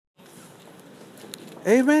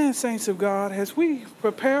Amen, saints of God. As we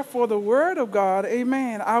prepare for the word of God,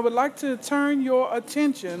 amen, I would like to turn your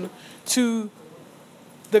attention to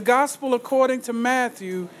the gospel according to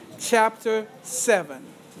Matthew chapter 7.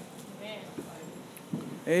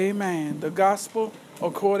 Amen. The gospel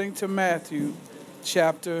according to Matthew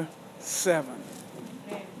chapter 7.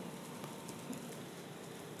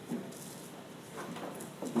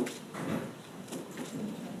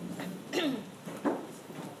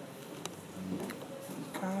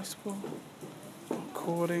 Gospel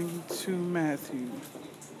according to Matthew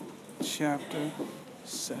chapter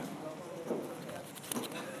 7.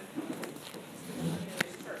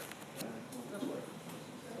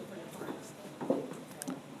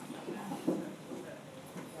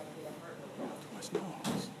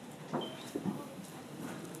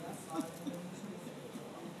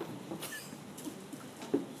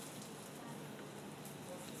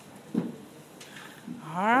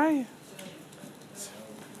 All right.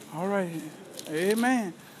 All right.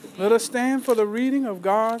 Amen. Let us stand for the reading of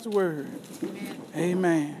God's word.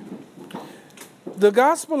 Amen. The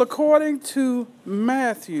gospel according to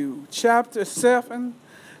Matthew chapter 7,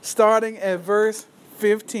 starting at verse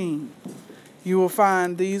 15. You will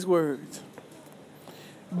find these words.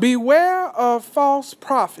 Beware of false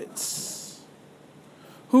prophets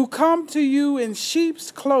who come to you in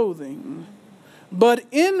sheep's clothing, but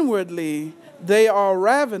inwardly they are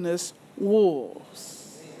ravenous wolves.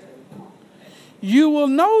 You will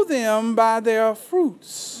know them by their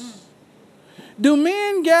fruits. Do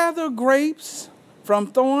men gather grapes from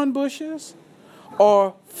thorn bushes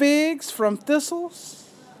or figs from thistles?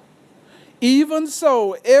 Even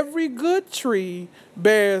so, every good tree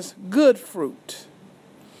bears good fruit,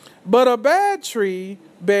 but a bad tree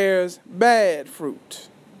bears bad fruit.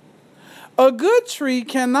 A good tree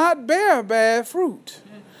cannot bear bad fruit,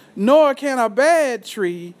 nor can a bad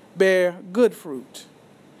tree bear good fruit.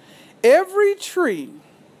 Every tree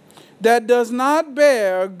that does not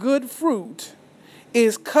bear good fruit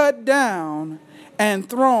is cut down and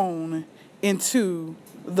thrown into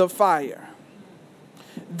the fire.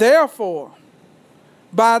 Therefore,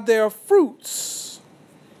 by their fruits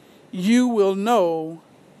you will know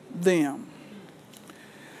them.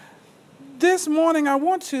 This morning I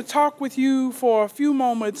want to talk with you for a few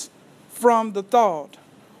moments from the thought,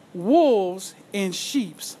 wolves in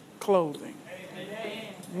sheep's clothing. Amen.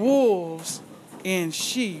 Wolves in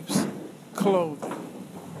sheep's clothing.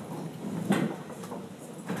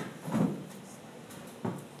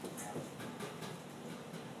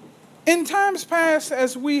 In times past,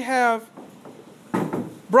 as we have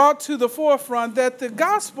brought to the forefront that the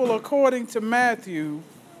gospel according to Matthew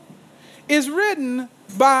is written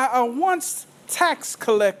by a once tax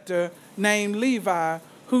collector named Levi,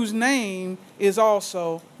 whose name is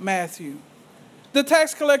also Matthew. The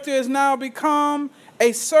tax collector has now become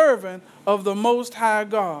a servant of the Most High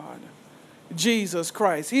God, Jesus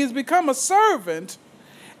Christ. He has become a servant,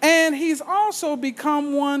 and he's also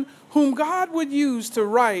become one whom God would use to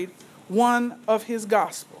write one of his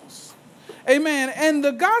gospels. Amen. And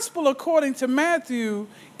the gospel according to Matthew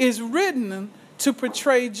is written to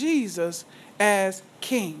portray Jesus as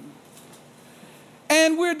king.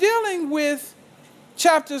 And we're dealing with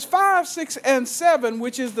chapters 5, 6, and 7,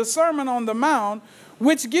 which is the Sermon on the Mount,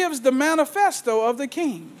 which gives the manifesto of the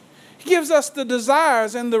king. He gives us the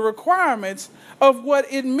desires and the requirements of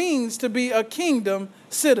what it means to be a kingdom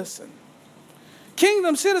citizen.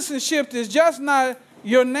 Kingdom citizenship is just not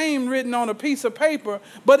your name written on a piece of paper,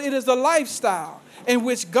 but it is a lifestyle in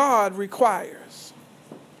which God requires.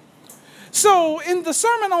 So in the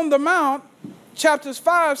Sermon on the Mount, chapters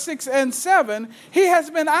 5, 6, and 7, he has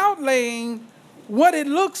been outlaying what it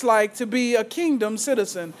looks like to be a kingdom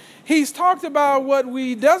citizen. He's talked about what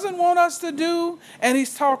he doesn't want us to do, and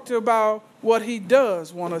he's talked about what he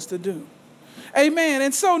does want us to do. Amen.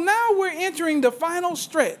 And so now we're entering the final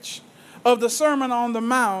stretch of the Sermon on the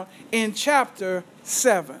Mount in chapter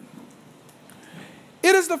 7.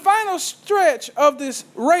 It is the final stretch of this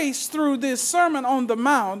race through this Sermon on the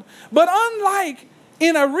Mount, but unlike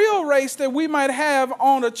in a real race that we might have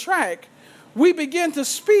on a track, we begin to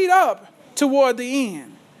speed up toward the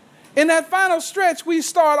end. In that final stretch, we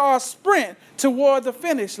start our sprint toward the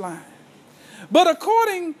finish line. But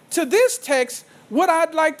according to this text, what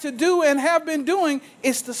I'd like to do and have been doing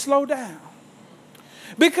is to slow down.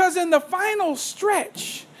 Because in the final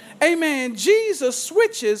stretch, amen, Jesus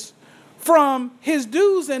switches from his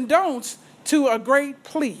do's and don'ts to a great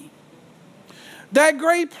plea. That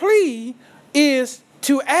great plea is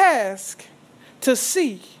to ask, to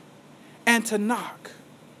seek, and to knock.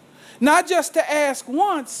 Not just to ask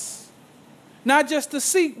once, not just to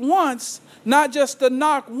seek once, not just to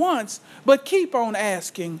knock once, but keep on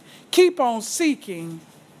asking, keep on seeking,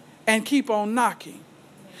 and keep on knocking.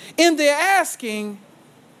 In the asking,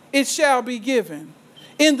 it shall be given.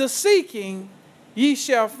 In the seeking, ye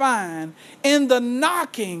shall find. In the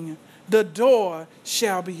knocking, the door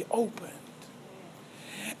shall be opened.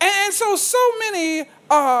 And so many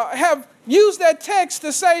have used that text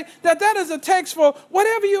to say that is a text for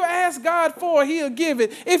whatever you ask God for, he'll give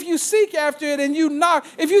it. If you seek after it and you knock,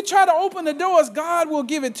 if you try to open the doors, God will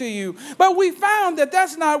give it to you. But we found that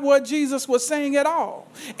that's not what Jesus was saying at all.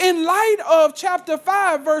 In light of chapter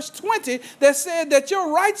 5, verse 20, that said that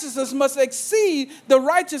your righteousness must exceed the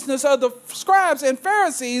righteousness of the scribes and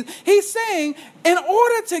Pharisees, he's saying, in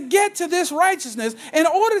order to get to this righteousness, in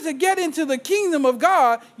order to get into the kingdom of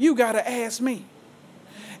God, you got to ask me.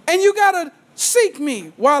 And you got to seek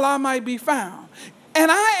me while I might be found.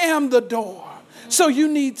 And I am the door. So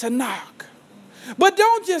you need to knock. But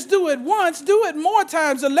don't just do it once. Do it more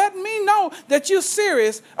times to let me know that you're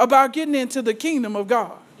serious about getting into the kingdom of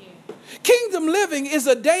God. Yeah. Kingdom living is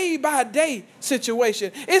a day-by-day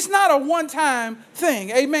situation. It's not a one-time thing.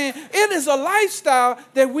 Amen. It is a lifestyle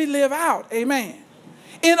that we live out. Amen.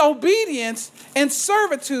 In obedience and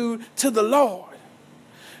servitude to the Lord.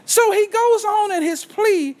 So he goes on in his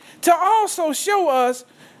plea to also show us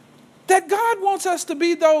that God wants us to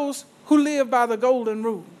be those who live by the golden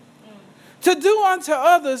rule. To do unto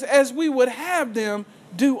others as we would have them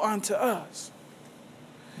do unto us.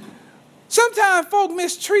 Sometimes folk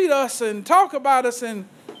mistreat us and talk about us and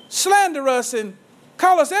slander us and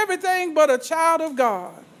call us everything but a child of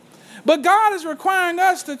God. But God is requiring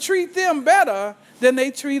us to treat them better than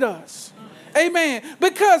they treat us. Amen.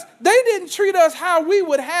 Because they didn't treat us how we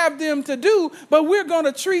would have them to do, but we're going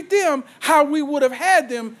to treat them how we would have had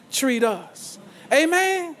them treat us.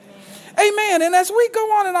 Amen. Amen. And as we go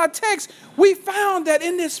on in our text, we found that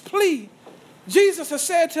in this plea, Jesus has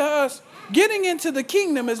said to us, getting into the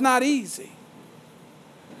kingdom is not easy.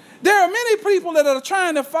 There are many people that are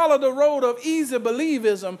trying to follow the road of easy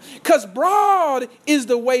believism because broad is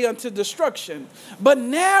the way unto destruction, but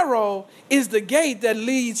narrow is the gate that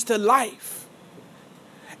leads to life.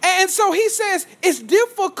 And so he says it's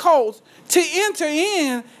difficult to enter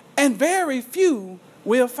in and very few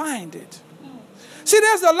will find it. See,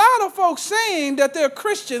 there's a lot of folks saying that they're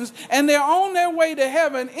Christians and they're on their way to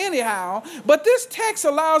heaven anyhow. But this text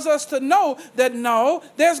allows us to know that no,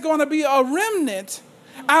 there's going to be a remnant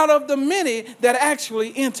out of the many that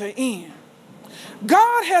actually enter in.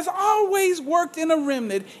 God has always worked in a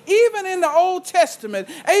remnant, even in the Old Testament.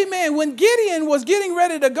 Amen. When Gideon was getting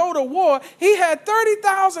ready to go to war, he had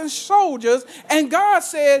 30,000 soldiers, and God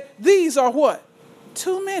said, these are what?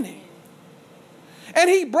 Too many. And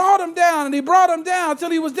he brought them down, and he brought them down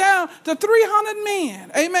till he was down to 300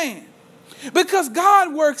 men. Amen. Because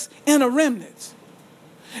God works in a remnant.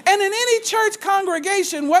 And in any church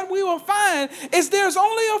congregation, what we will find is there's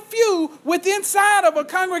only a few within inside of a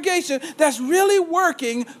congregation that's really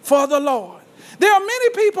working for the Lord. There are many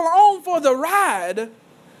people on for the ride,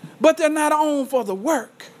 but they're not on for the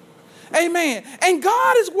work. Amen. And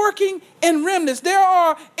God is working in remnants. There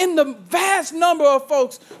are in the vast number of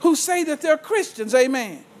folks who say that they're Christians.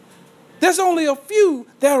 Amen. There's only a few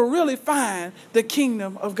that will really find the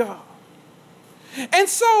kingdom of God. And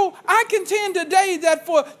so I contend today that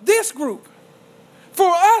for this group,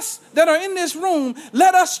 for us that are in this room,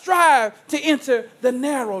 let us strive to enter the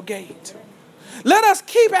narrow gate. Let us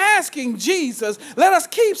keep asking Jesus. Let us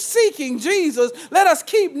keep seeking Jesus. Let us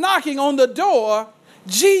keep knocking on the door,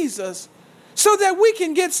 Jesus, so that we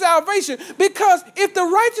can get salvation. Because if the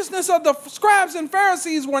righteousness of the scribes and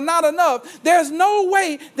Pharisees were not enough, there's no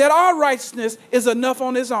way that our righteousness is enough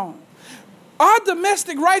on its own. Our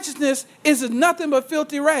domestic righteousness is nothing but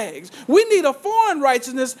filthy rags. We need a foreign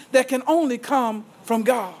righteousness that can only come from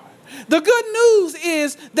God. The good news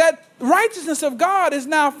is that righteousness of God is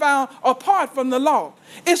now found apart from the law.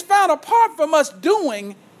 It's found apart from us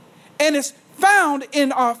doing, and it's found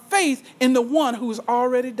in our faith in the one who's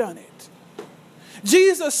already done it.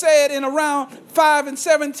 Jesus said in around 5 and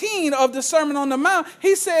 17 of the Sermon on the Mount,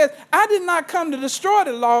 he said, I did not come to destroy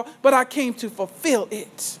the law, but I came to fulfill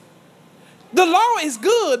it. The law is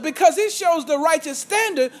good because it shows the righteous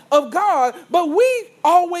standard of God, but we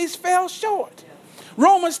always fell short.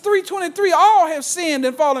 Romans 3:23, all have sinned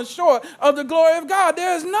and fallen short of the glory of God.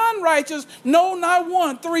 There is none righteous, no, not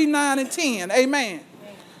one, 3, 9, and 10. Amen.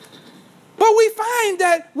 But we find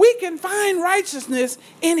that we can find righteousness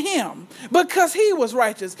in him because he was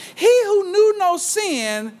righteous. He who knew no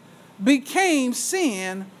sin became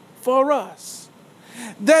sin for us,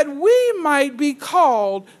 that we might be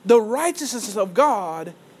called the righteousness of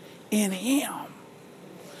God in him.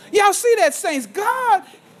 Y'all see that, saints? God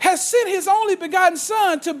has sent his only begotten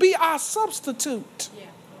son to be our substitute. Yeah.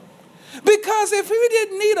 Because if he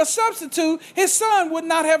didn't need a substitute, his son would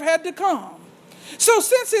not have had to come. So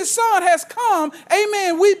since his son has come,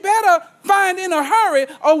 amen, we better find in a hurry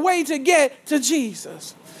a way to get to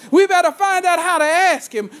Jesus. We better find out how to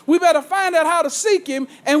ask him. We better find out how to seek him.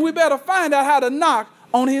 And we better find out how to knock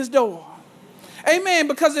on his door. Amen.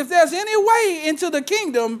 Because if there's any way into the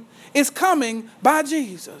kingdom, it's coming by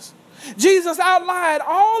Jesus. Jesus outlined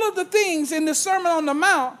all of the things in the Sermon on the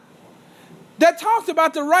Mount that talked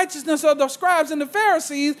about the righteousness of the scribes and the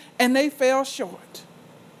Pharisees, and they fell short.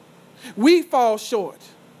 We fall short.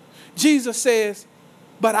 Jesus says,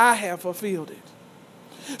 but I have fulfilled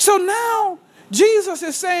it. So now Jesus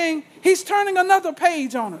is saying he's turning another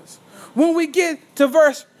page on us when we get to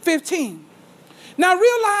verse 15. Now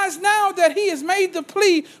realize now that he has made the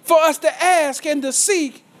plea for us to ask and to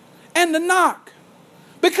seek and to knock.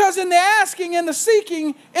 Because in the asking and the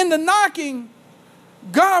seeking and the knocking,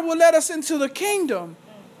 God will let us into the kingdom.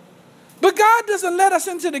 But God doesn't let us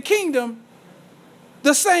into the kingdom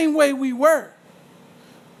the same way we were.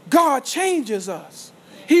 God changes us.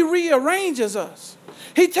 He rearranges us.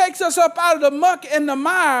 He takes us up out of the muck and the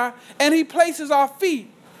mire, and he places our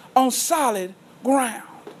feet on solid ground.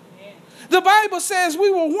 The Bible says we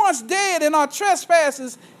were once dead in our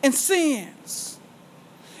trespasses and sins.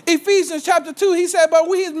 Ephesians chapter 2, he said, but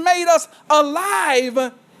he has made us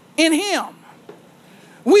alive in him.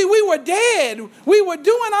 We were dead. We were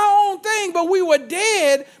doing our own thing, but we were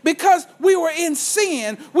dead because we were in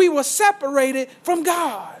sin. We were separated from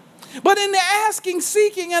God. But in the asking,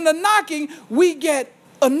 seeking, and the knocking, we get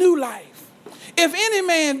a new life. If any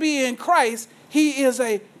man be in Christ, he is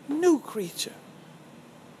a new creature.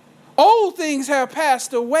 Old things have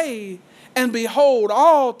passed away, and behold,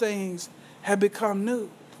 all things have become new.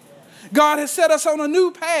 God has set us on a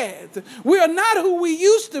new path. We are not who we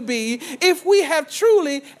used to be if we have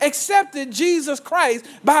truly accepted Jesus Christ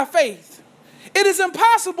by faith. It is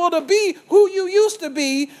impossible to be who you used to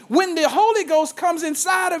be when the Holy Ghost comes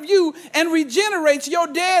inside of you and regenerates your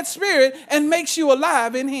dead spirit and makes you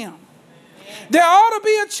alive in him. There ought to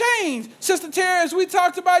be a change, Sister Terry, as we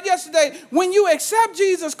talked about yesterday. When you accept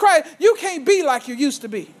Jesus Christ, you can't be like you used to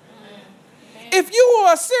be. If you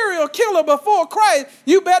were a serial killer before Christ,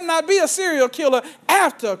 you better not be a serial killer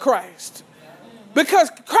after Christ. Because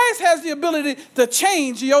Christ has the ability to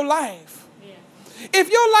change your life. If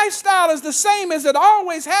your lifestyle is the same as it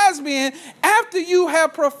always has been, after you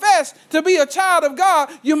have professed to be a child of God,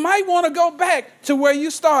 you might want to go back to where you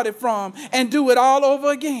started from and do it all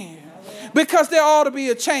over again. Because there ought to be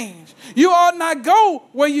a change. You ought not go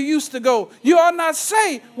where you used to go. You ought not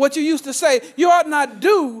say what you used to say. You ought not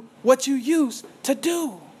do what you used to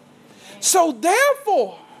do. So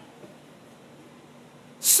therefore,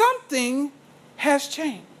 something has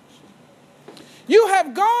changed. You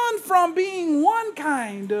have gone from being one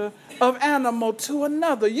kind of animal to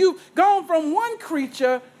another. You've gone from one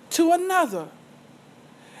creature to another.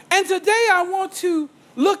 And today I want to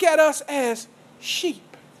look at us as sheep.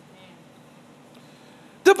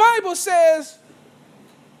 The Bible says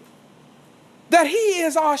that he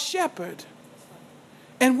is our shepherd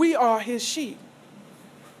and we are his sheep.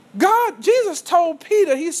 Jesus told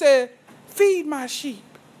Peter, he said, feed my sheep,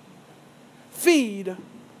 feed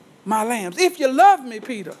my lambs. If you love me,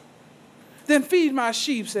 Peter, then feed my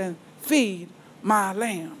sheep and feed my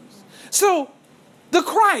lambs. So the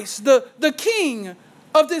Christ, the King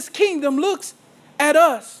of this kingdom looks at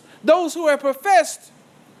us, those who have professed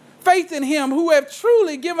faith in him, who have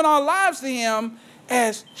truly given our lives to him,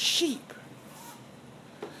 as sheep.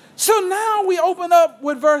 So now we open up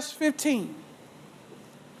with verse 15.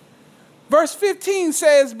 Verse 15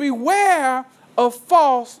 says, beware of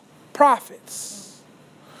false prophets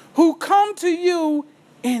who come to you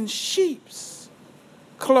in sheep's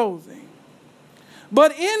clothing,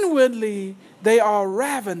 but inwardly they are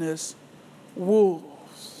ravenous wolves.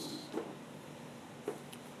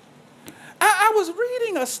 I was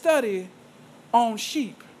reading a study on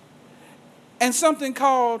sheep and something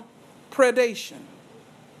called predation.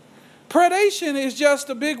 Predation is just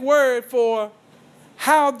a big word for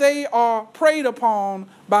how they are preyed upon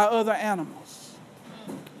by other animals.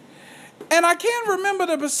 And I can't remember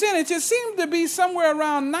the percentage. It seemed to be somewhere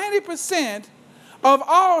around 90% of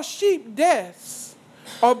all sheep deaths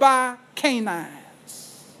are by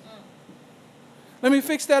canines. Let me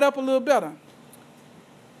fix that up a little better.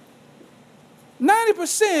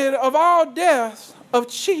 90% of all deaths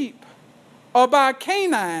of sheep are by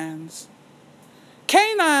canines.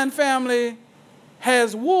 Canine family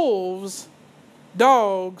has wolves,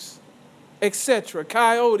 dogs, etc.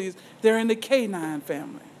 Coyotes, they're in the canine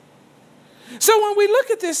family. So when we look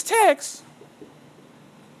at this text,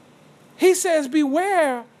 he says,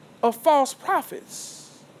 beware of false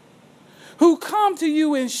prophets who come to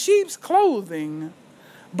you in sheep's clothing,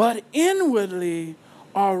 but inwardly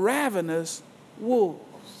are ravenous wolves.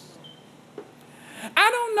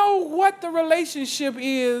 I don't know what the relationship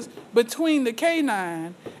is between the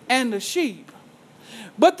canine and the sheep,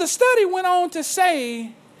 but the study went on to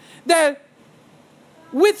say that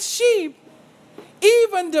with sheep,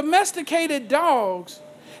 even domesticated dogs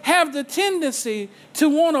have the tendency to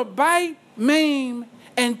want to bite, maim,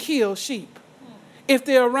 and kill sheep if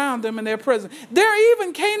they're around them and they're present. There are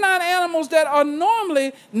even canine animals that are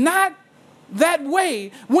normally not that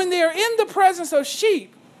way. When they're in the presence of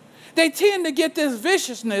sheep, they tend to get this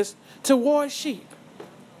viciousness towards sheep.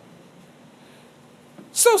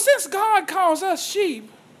 So since God calls us sheep,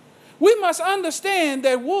 we must understand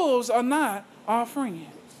that wolves are not our friends.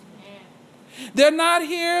 They're not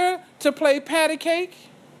here to play patty cake.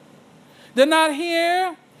 They're not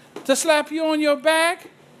here to slap you on your back,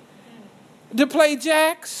 to play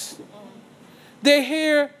jacks. They're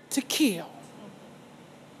here to kill.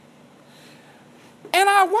 And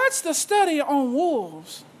I watched the study on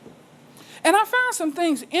wolves, and I found some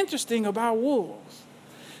things interesting about wolves.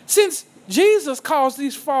 Since Jesus calls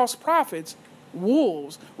these false prophets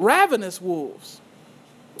wolves, ravenous wolves.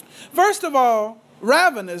 First of all,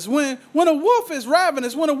 ravenous. When a wolf is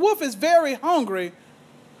ravenous, when a wolf is very hungry,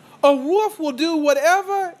 a wolf will do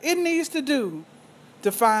whatever it needs to do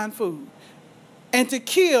to find food and to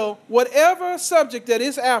kill whatever subject that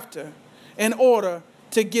it's after in order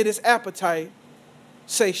to get its appetite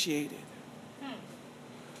satiated.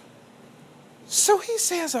 So he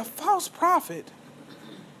says a false prophet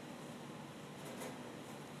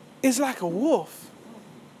is like a wolf,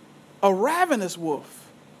 a ravenous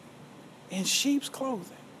wolf in sheep's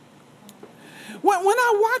clothing. When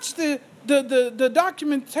I watched the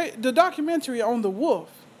documentary on the wolf,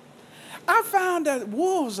 I found that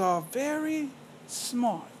wolves are very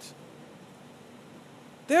smart.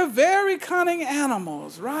 They're very cunning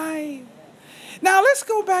animals, right? Now let's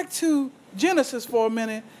go back to Genesis for a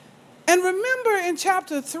minute and remember in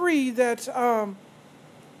chapter 3 that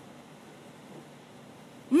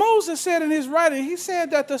Moses said in his writing, he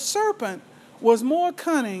said that the serpent was more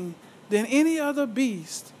cunning than any other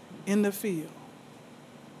beast in the field.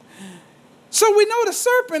 So we know the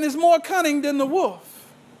serpent is more cunning than the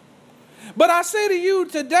wolf. But I say to you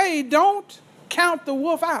today, don't count the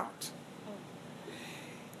wolf out.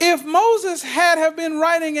 If Moses have been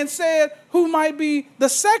writing and said who might be the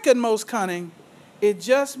second most cunning, it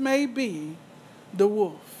just may be the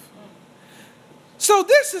wolf. So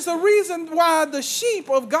this is the reason why the sheep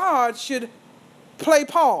of God should play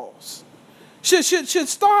pause. Should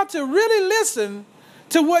start to really listen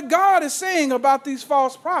to what God is saying about these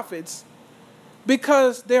false prophets,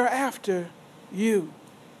 because they're after you.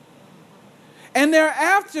 And they're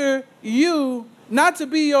after you not to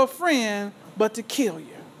be your friend, but to kill you.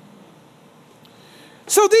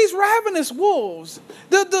 So these ravenous wolves,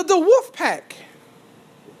 the wolf pack.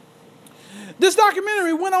 This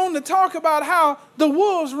documentary went on to talk about how the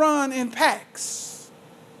wolves run in packs.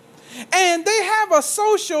 And they have a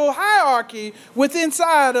social hierarchy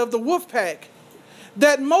inside of the wolf pack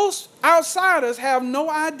that most outsiders have no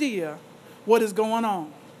idea what is going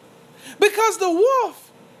on. Because the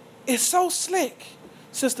wolf is so slick,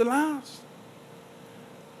 Sister Lyles.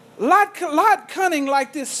 Lot cunning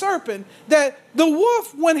like this serpent, that the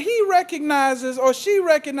wolf, when he recognizes or she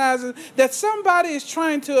recognizes that somebody is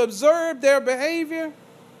trying to observe their behavior,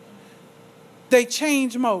 they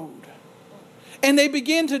change mode. And they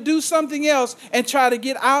begin to do something else and try to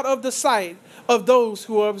get out of the sight of those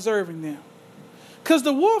who are observing them. Because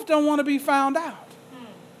the wolf don't want to be found out.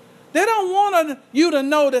 They don't want you to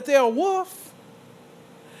know that they're a wolf.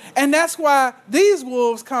 And that's why these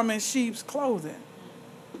wolves come in sheep's clothing.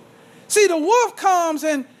 See, the wolf comes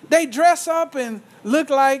and they dress up and look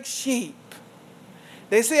like sheep.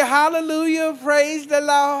 They say, hallelujah, praise the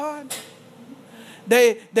Lord.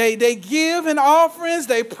 They give in offerings,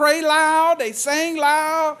 they pray loud, they sing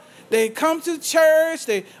loud, they come to church,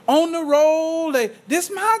 they on the roll, this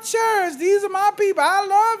is my church, these are my people, I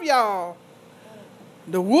love y'all.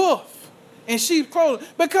 The wolf in sheep clothing.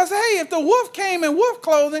 Because, hey, if the wolf came in wolf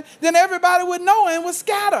clothing, then everybody would know and would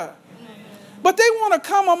scatter. But they want to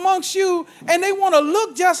come amongst you and they want to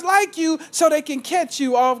look just like you so they can catch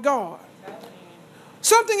you off guard.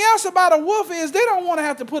 Something else about a wolf is they don't want to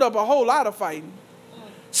have to put up a whole lot of fighting.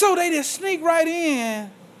 So they just sneak right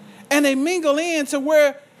in and they mingle in to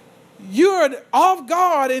where you're off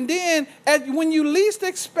guard, and then when you least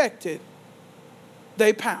expect it,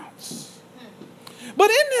 they pounce. But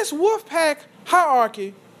in this wolf pack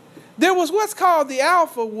hierarchy, there was what's called the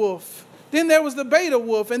alpha wolf. Then there was the beta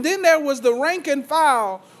wolf. And then there was the rank and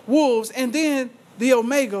file wolves. And then the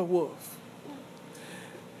omega wolf.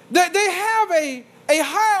 They have a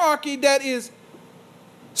hierarchy that is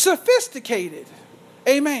sophisticated.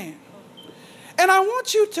 Amen. And I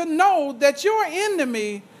want you to know that your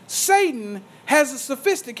enemy, Satan, has a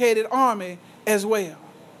sophisticated army as well.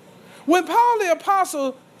 When Paul the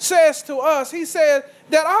Apostle says to us, he said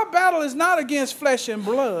that our battle is not against flesh and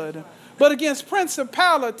blood, but against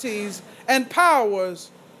principalities and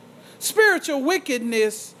powers, spiritual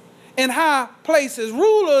wickedness in high places,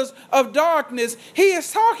 rulers of darkness. He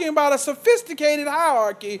is talking about a sophisticated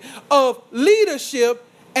hierarchy of leadership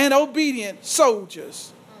and obedient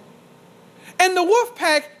soldiers. And the wolf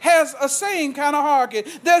pack has a same kind of hierarchy.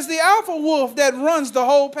 There's the alpha wolf that runs the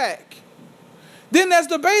whole pack. Then there's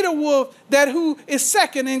the beta wolf who is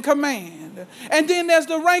second in command. And then there's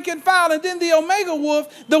the rank and file. And then the omega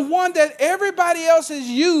wolf, the one that everybody else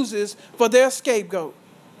uses for their scapegoat.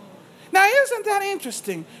 Now, isn't that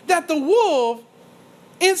interesting that the wolf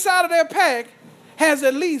inside of their pack has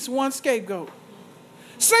at least one scapegoat?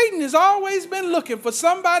 Satan has always been looking for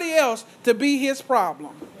somebody else to be his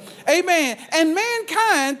problem. Amen. And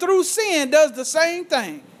mankind through sin does the same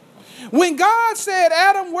thing. When God said,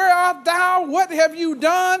 Adam, where art thou? What have you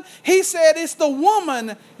done? He said, it's the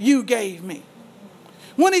woman you gave me.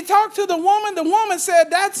 When he talked to the woman said,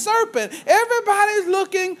 that serpent. Everybody's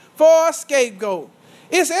looking for a scapegoat.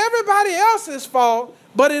 It's everybody else's fault,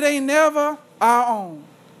 but it ain't never our own.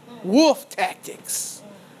 Wolf tactics.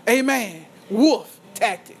 Amen. Wolf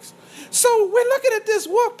tactics. So we're looking at this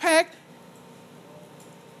wolf pack,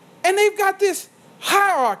 and they've got this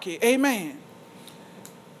hierarchy. Amen.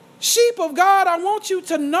 Sheep of God, I want you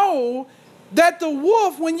to know that the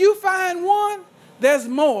wolf, when you find one, there's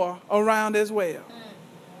more around as well.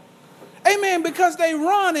 Amen. Because they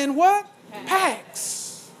run in what?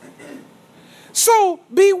 Packs. So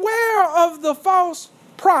beware of the false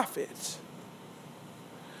prophets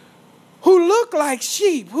who look like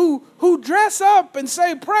sheep, who dress up and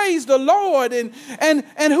say, praise the Lord, and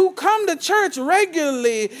who come to church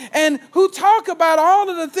regularly, and who talk about all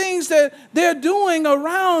of the things that they're doing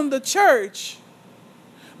around the church,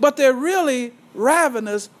 but they're really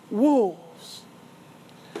ravenous wolves.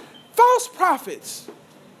 False prophets.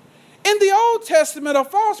 In the Old Testament, a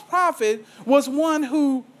false prophet was one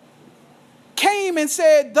who came and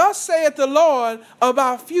said, thus saith the Lord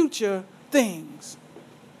about future things.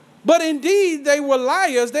 But indeed, they were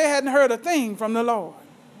liars. They hadn't heard a thing from the Lord.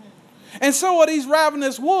 And so are these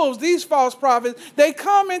ravenous wolves, these false prophets. They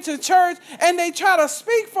come into church and they try to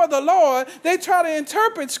speak for the Lord. They try to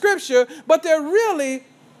interpret scripture, but they're really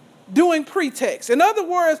doing pretext. In other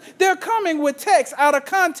words, they're coming with text out of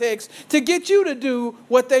context to get you to do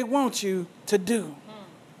what they want you to do.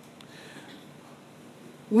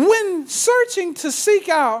 When searching to seek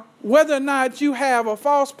out whether or not you have a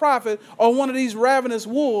false prophet or one of these ravenous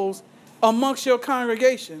wolves amongst your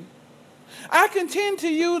congregation, I contend to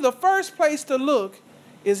you the first place to look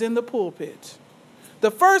is in the pulpit. The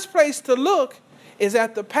first place to look is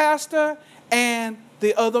at the pastor and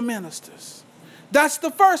the other ministers. That's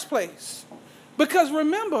the first place. Because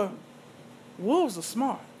remember, wolves are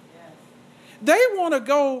smart. They want to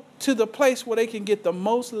go to the place where they can get the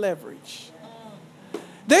most leverage.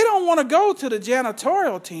 They don't want to go to the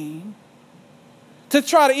janitorial team to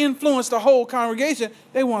try to influence the whole congregation.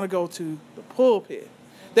 They want to go to the pulpit.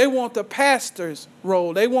 They want the pastor's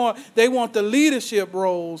role. They want the leadership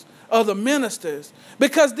roles of the ministers,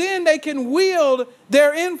 because then they can wield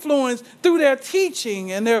their influence through their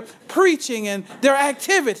teaching and their preaching and their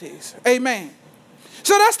activities. Amen.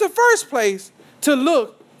 So that's the first place to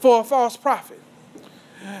look for a false prophet.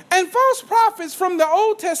 And false prophets from the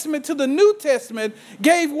Old Testament to the New Testament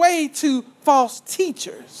gave way to false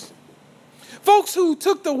teachers. Folks who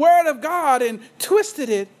took the word of God and twisted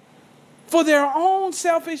it for their own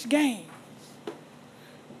selfish gains.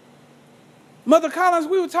 Mother Collins,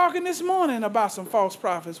 we were talking this morning about some false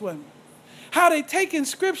prophets, wasn't we? How they taken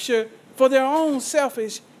scripture for their own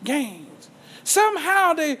selfish gains.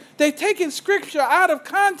 Somehow they taken scripture out of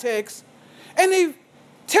context and they've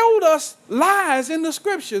told us lies in the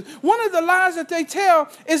scriptures. One of the lies that they tell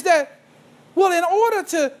is that, well, in order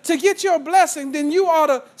to get your blessing, then you ought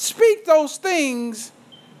to speak those things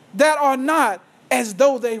that are not as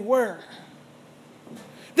though they were.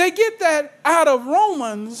 They get that out of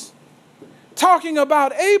Romans, talking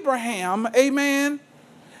about Abraham, amen,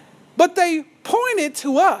 but they point it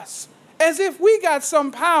to us as if we got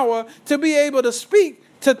some power to be able to speak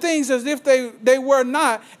to things as if they were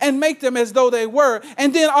not and make them as though they were.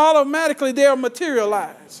 And then automatically they'll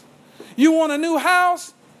materialize. You want a new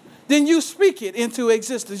house? Then you speak it into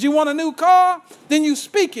existence. You want a new car? Then you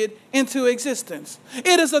speak it into existence.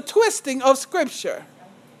 It is a twisting of Scripture.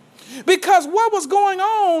 Because what was going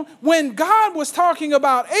on when God was talking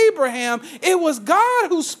about Abraham, it was God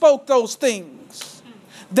who spoke those things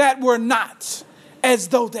that were not as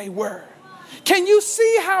though they were. Can you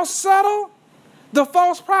see how subtle the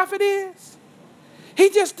false prophet is? He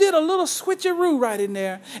just did a little switcheroo right in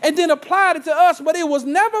there and then applied it to us, but it was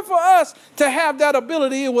never for us to have that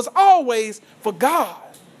ability. It was always for God.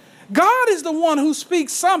 God is the one who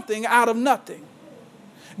speaks something out of nothing.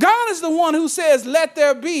 God is the one who says, let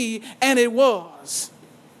there be, and it was.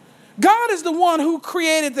 God is the one who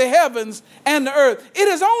created the heavens and the earth. It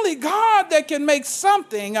is only God that can make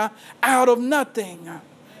something out of nothing.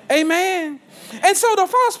 Amen. And so the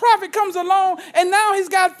false prophet comes along, and now he's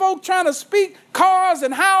got folk trying to speak cars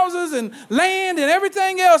and houses and land and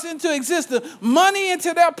everything else into existence, money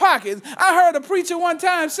into their pockets. I heard a preacher one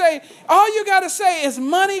time say, all you got to say is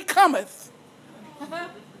money cometh.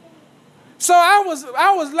 So I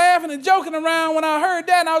was laughing and joking around when I heard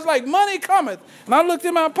that, and I was like, money cometh. And I looked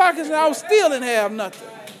in my pockets, and I still didn't have nothing.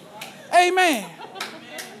 Amen.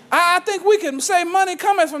 I think we can say money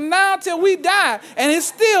cometh from now till we die, and it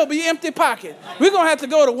still be empty pocket. We're going to have to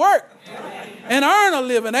go to work and earn a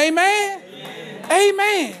living. Amen.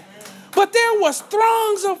 Amen. But there was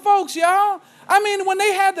throngs of folks, y'all. I mean, when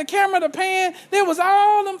they had the camera to pan, there was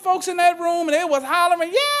all them folks in that room, and they was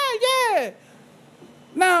hollering, yeah.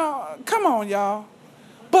 Now, come on, y'all.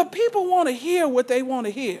 But people want to hear what they want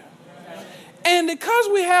to hear. And because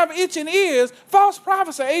we have itching ears, false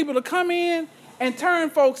prophets are able to come in and turn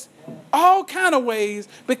folks all kind of ways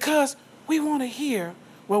because we want to hear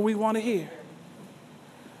what we want to hear.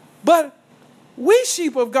 But we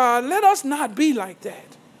sheep of God, let us not be like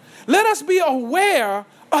that. Let us be aware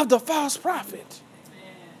of the false prophet.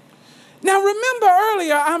 Now, remember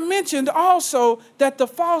earlier I mentioned also that the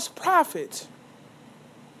false prophet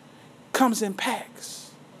comes in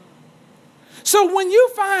packs. So when you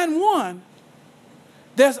find one,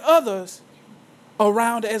 there's others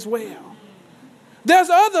around as well.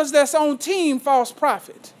 There's others that's on team false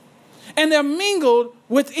prophet, and they're mingled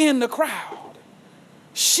within the crowd.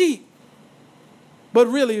 Sheep, but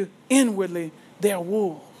really inwardly they're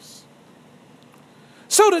wolves.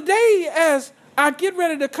 So today, as I get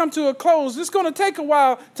ready to come to a close, it's going to take a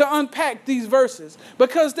while to unpack these verses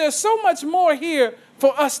because there's so much more here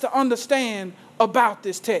for us to understand about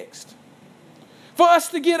this text. For us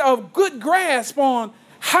to get a good grasp on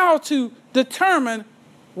how to determine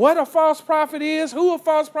what a false prophet is, who a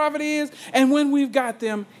false prophet is, and when we've got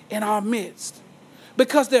them in our midst.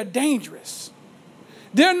 Because they're dangerous.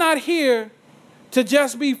 They're not here to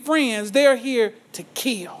just be friends. They're here to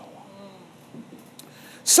kill.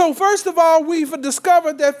 So first of all, we've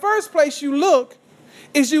discovered that first place you look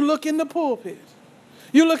is you look in the pulpit.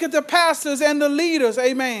 You look at the pastors and the leaders,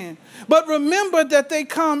 amen. But remember that they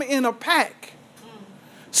come in a pack.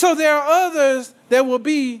 So there are others that will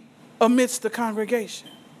be amidst the congregation.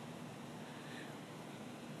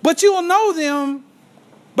 But you will know them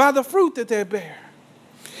by the fruit that they bear.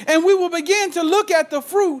 And we will begin to look at the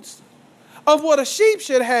fruits of what a sheep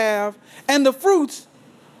should have and the fruits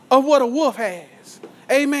of what a wolf has.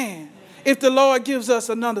 Amen. If the Lord gives us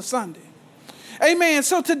another Sunday. Amen.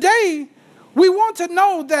 So today, we want to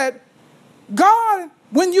know that God,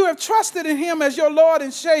 when you have trusted in him as your Lord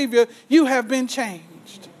and Savior, you have been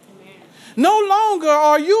changed. Amen. No longer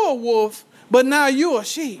are you a wolf, but now you're a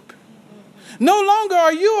sheep. No longer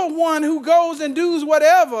are you a one who goes and does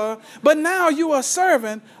whatever, but now you are a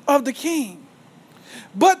servant of the King.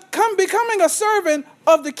 But becoming a servant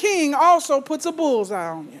of the King also puts a bullseye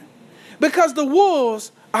on you because the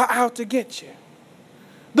wolves are out to get you.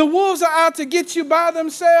 The wolves are out to get you by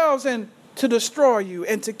themselves and to destroy you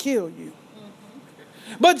and to kill you.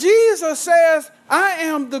 But Jesus says, I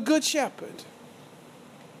am the good shepherd,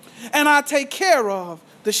 and I take care of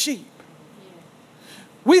the sheep.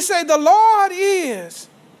 We say the Lord is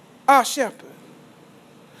our shepherd.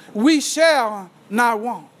 We shall not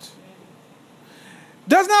want.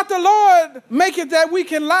 Does not the Lord make it that we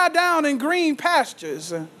can lie down in green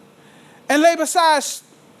pastures and lay beside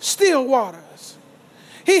still waters?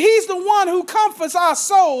 He's the one who comforts our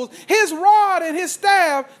souls. His rod and his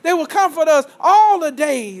staff, they will comfort us all the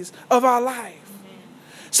days of our life.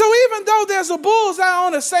 So even though there's a bullseye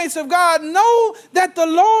on the saints of God, know that the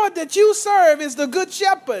Lord that you serve is the good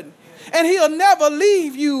shepherd, and he'll never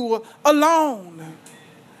leave you alone.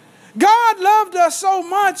 God loved us so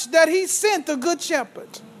much that he sent the good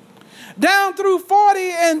shepherd. down through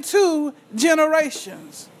 42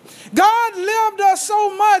 generations. God loved us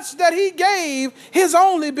so much that he gave his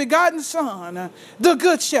only begotten son, the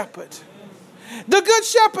Good Shepherd. The Good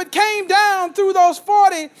Shepherd came down through those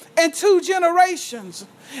 42 generations,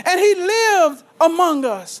 and he lived among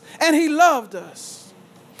us, and he loved us.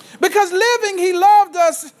 Because living, he loved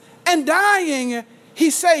us, and dying,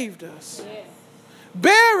 he saved us. Yes.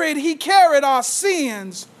 Buried, he carried our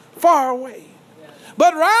sins far away. Yes.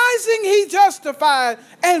 But rising, he justified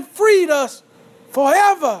and freed us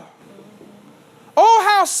forever. Oh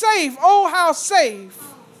how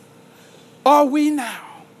safe are we now.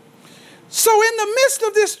 So in the midst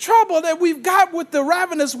of this trouble that we've got with the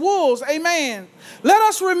ravenous wolves, amen, let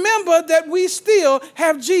us remember that we still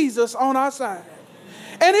have Jesus on our side.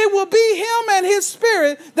 And it will be him and his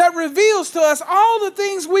spirit that reveals to us all the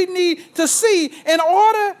things we need to see in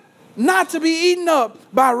order not to be eaten up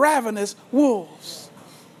by ravenous wolves.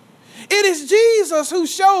 It is Jesus who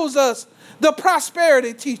shows us the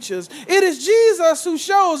prosperity teachers. It is Jesus who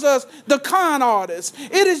shows us the con artists.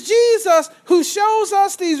 It is Jesus who shows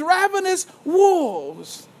us these ravenous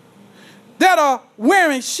wolves that are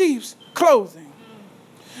wearing sheep's clothing.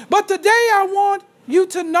 But today I want you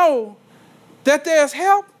to know that there's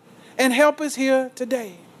help, and help is here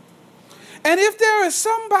today. And if there is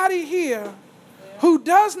somebody here who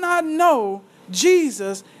does not know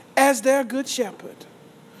Jesus as their good shepherd,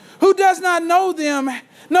 who does not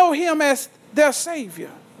know him as their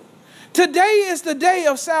Savior, today is the day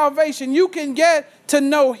of salvation. You can get to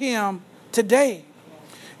know him today.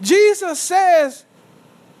 Jesus says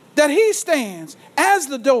that he stands as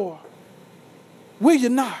the door. Will you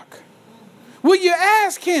knock? Will you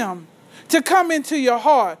ask him to come into your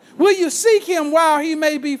heart? Will you seek him while he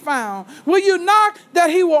may be found? Will you knock that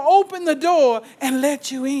he will open the door and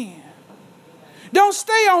let you in? Don't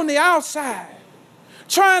stay on the outside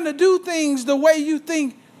trying to do things the way you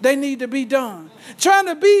think they need to be done. Trying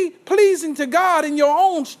to be pleasing to God in your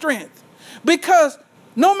own strength. Because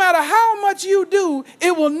no matter how much you do,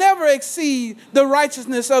 it will never exceed the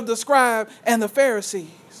righteousness of the scribe and the Pharisees.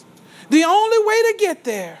 The only way to get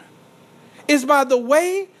there is by the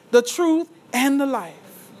way, the truth, and the life.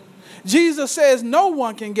 Jesus says no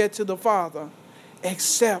one can get to the Father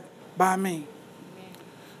except by me.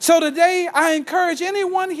 So today I encourage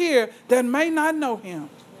anyone here that may not know him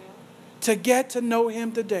to get to know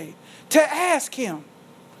him today, to ask him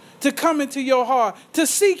to come into your heart, to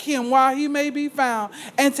seek him while he may be found,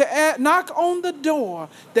 and to knock on the door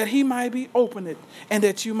that he might be opened and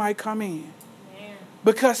that you might come in.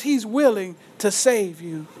 Because he's willing to save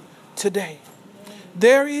you today.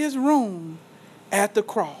 There is room at the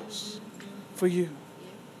cross for you.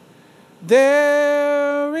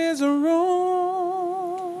 There is a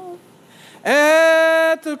room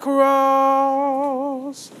at the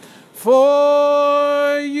cross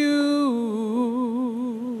for you.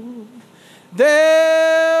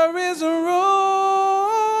 There is a room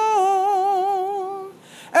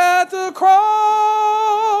at the cross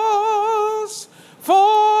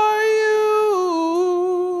for you.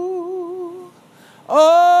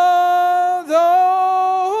 Although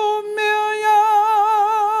millions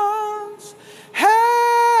have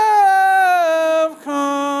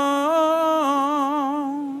come,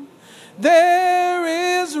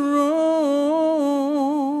 there is room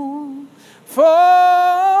for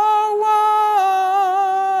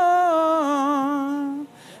one.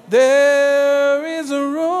 There is a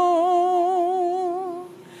room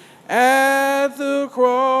at the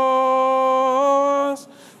cross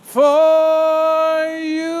for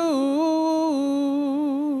you.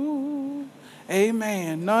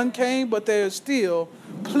 Amen. None came, but there is still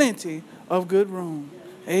plenty of good room.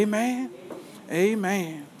 Amen.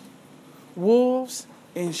 Amen. Wolves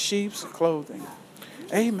in sheep's clothing.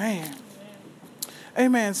 Amen.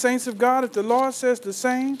 Amen. Saints of God, if the Lord says the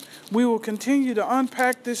same, we will continue to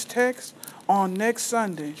unpack this text on next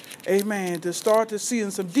Sunday. Amen. To start to see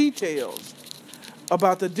in some details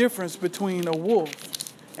about the difference between a wolf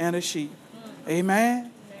and a sheep.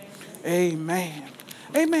 Amen. Amen.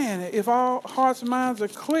 Amen. If our hearts and minds are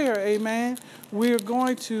clear, amen, we're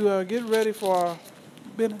going to get ready for our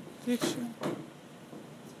benediction.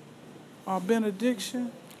 Our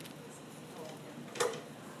benediction.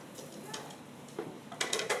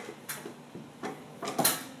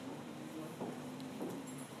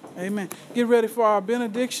 Amen. Get ready for our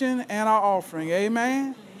benediction and our offering.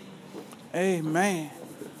 Amen. Amen.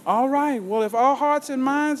 All right. Well, if our hearts and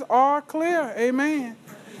minds are clear, amen.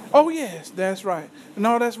 Oh, yes, that's right.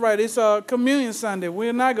 No, that's right. It's a communion Sunday.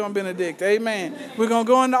 We're not going to benedict. Amen. We're going to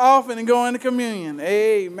go into offering and go into communion.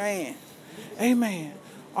 Amen. Amen.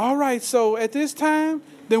 All right. So at this time,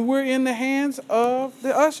 then we're in the hands of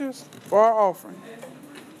the ushers for our offering.